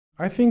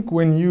I think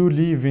when you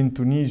live in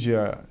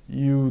Tunisia,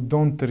 you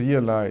don't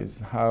realize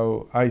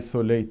how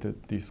isolated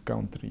this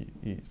country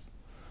is.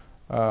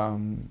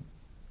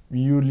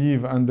 You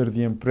live under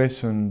the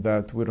impression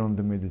that we're on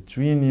the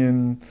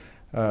Mediterranean,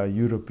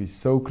 Europe is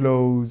so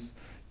close,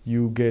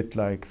 you get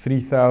like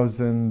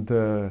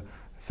 3,000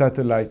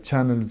 satellite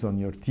channels on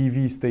your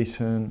TV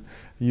station,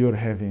 you're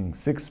having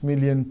 6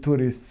 million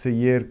tourists a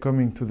year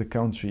coming to the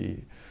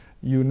country.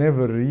 You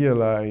never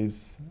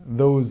realize,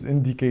 those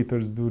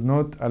indicators do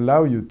not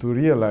allow you to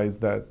realize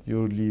that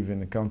you live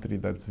in a country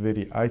that's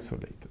very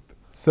isolated.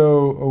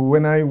 So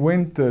when I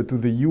went to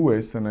the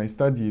US and I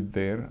studied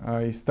there,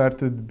 I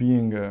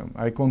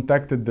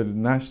contacted the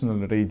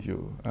national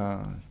radio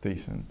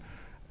station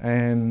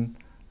and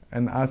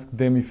asked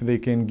them if they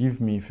can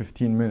give me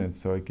 15 minutes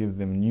so I give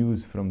them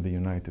news from the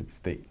United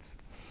States.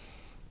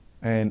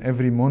 And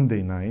every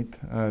Monday night,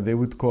 they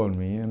would call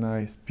me and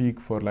I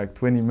speak for like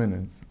 20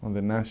 minutes on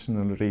the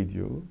national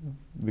radio,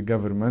 the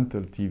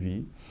governmental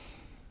TV,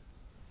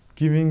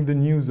 giving the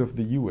news of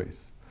the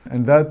US.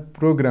 And that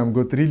program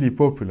got really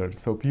popular.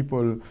 So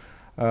people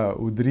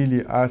would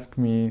really ask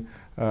me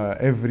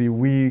every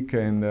week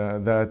and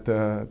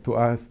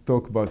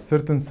talk about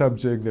certain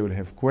subject. They will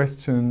have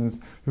questions.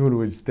 People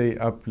will stay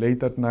up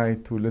late at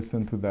night to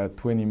listen to that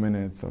 20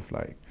 minutes of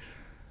like,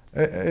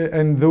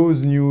 and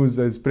those news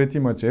is pretty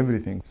much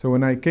everything. So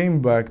when I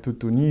came back to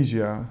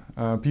Tunisia,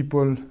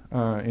 people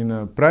in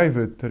a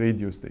private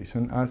radio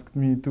station asked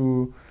me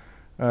to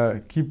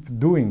keep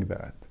doing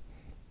that.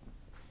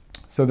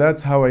 So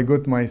that's how I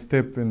got my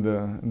step in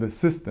the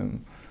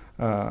system,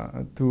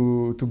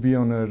 to be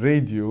on a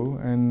radio,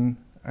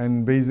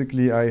 and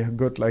basically I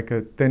got like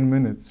a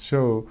 10-minute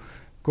show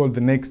called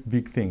The Next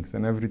Big Things.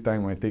 And every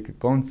time I take a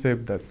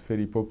concept that's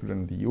very popular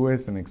in the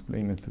US and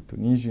explain it to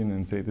Tunisian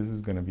and say, this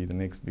is going to be the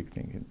next big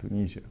thing in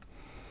Tunisia.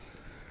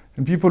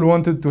 And people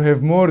wanted to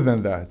have more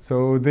than that.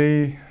 So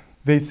they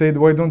said,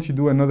 why don't you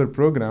do another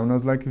program? And I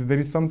was like, if there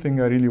is something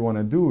I really want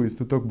to do is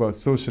to talk about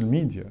social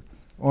media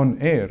on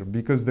air,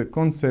 because the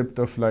concept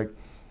of like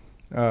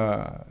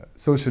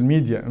social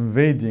media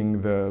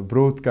invading the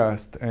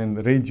broadcast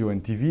and radio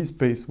and TV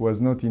space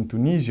was not in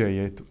Tunisia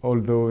yet,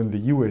 although in the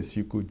US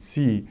you could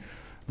see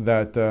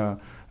that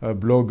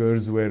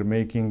bloggers were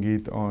making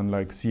it on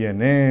like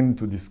CNN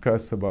to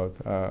discuss about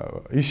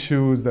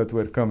issues that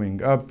were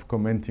coming up,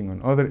 commenting on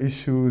other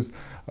issues.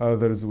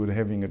 Others were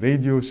having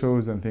radio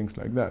shows and things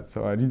like that.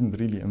 So I didn't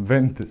really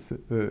invent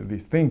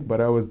this thing,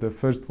 but I was the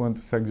first one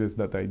to suggest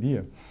that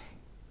idea.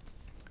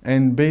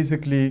 And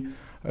basically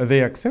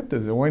they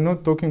accepted it. Why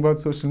not talking about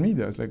social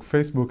media? It's like,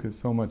 Facebook is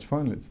so much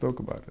fun, let's talk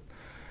about it.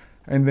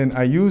 And then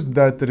I used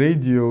that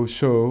radio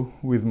show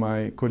with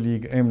my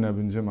colleague Emna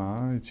bin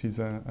Jama. She's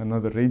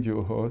another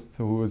radio host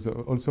who was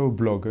also a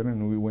blogger,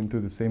 and we went to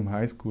the same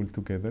high school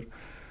together.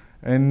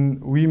 And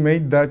we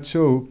made that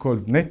show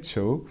called Net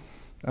Show,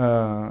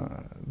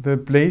 the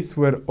place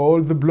where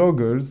all the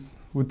bloggers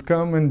would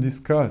come and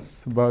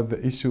discuss about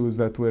the issues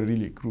that were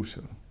really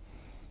crucial.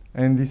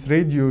 And this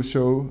radio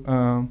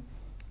show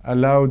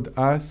allowed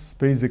us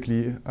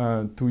basically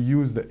to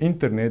use the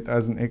internet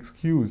as an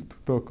excuse to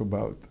talk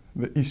about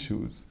the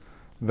issues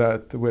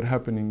that were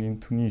happening in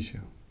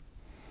Tunisia.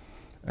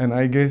 And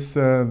I guess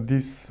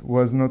this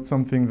was not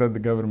something that the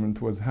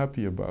government was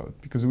happy about,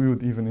 because we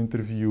would even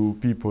interview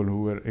people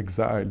who were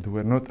exiled, who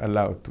were not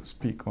allowed to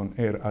speak on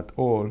air at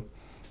all.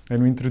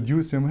 And we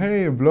introduced him,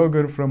 hey, a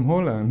blogger from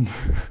Holland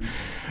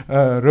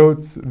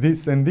wrote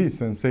this and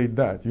this and said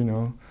that, you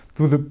know.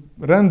 To the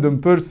random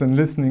person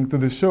listening to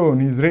the show on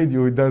his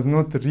radio, he does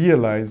not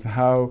realize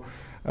how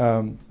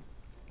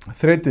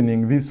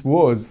threatening this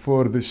was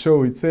for the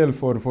show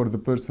itself or for the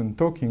person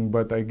talking,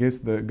 but I guess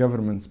the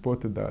government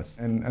spotted us.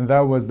 And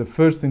that was the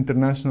first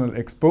international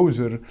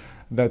exposure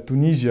that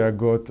Tunisia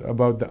got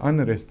about the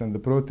unrest and the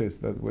protests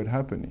that were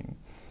happening.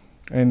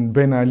 And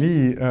Ben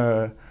Ali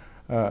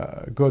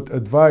got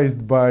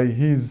advised by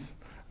his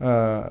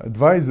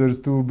advisors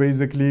to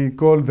basically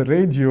call the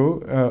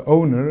radio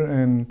owner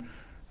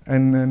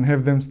and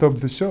have them stop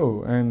the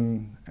show.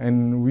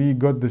 And we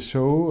got the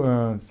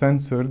show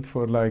censored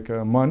for like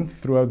a month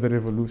throughout the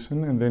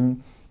revolution, and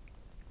then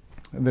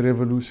the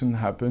revolution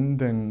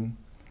happened and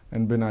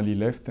Ben Ali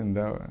left, and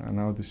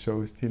now the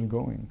show is still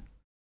going.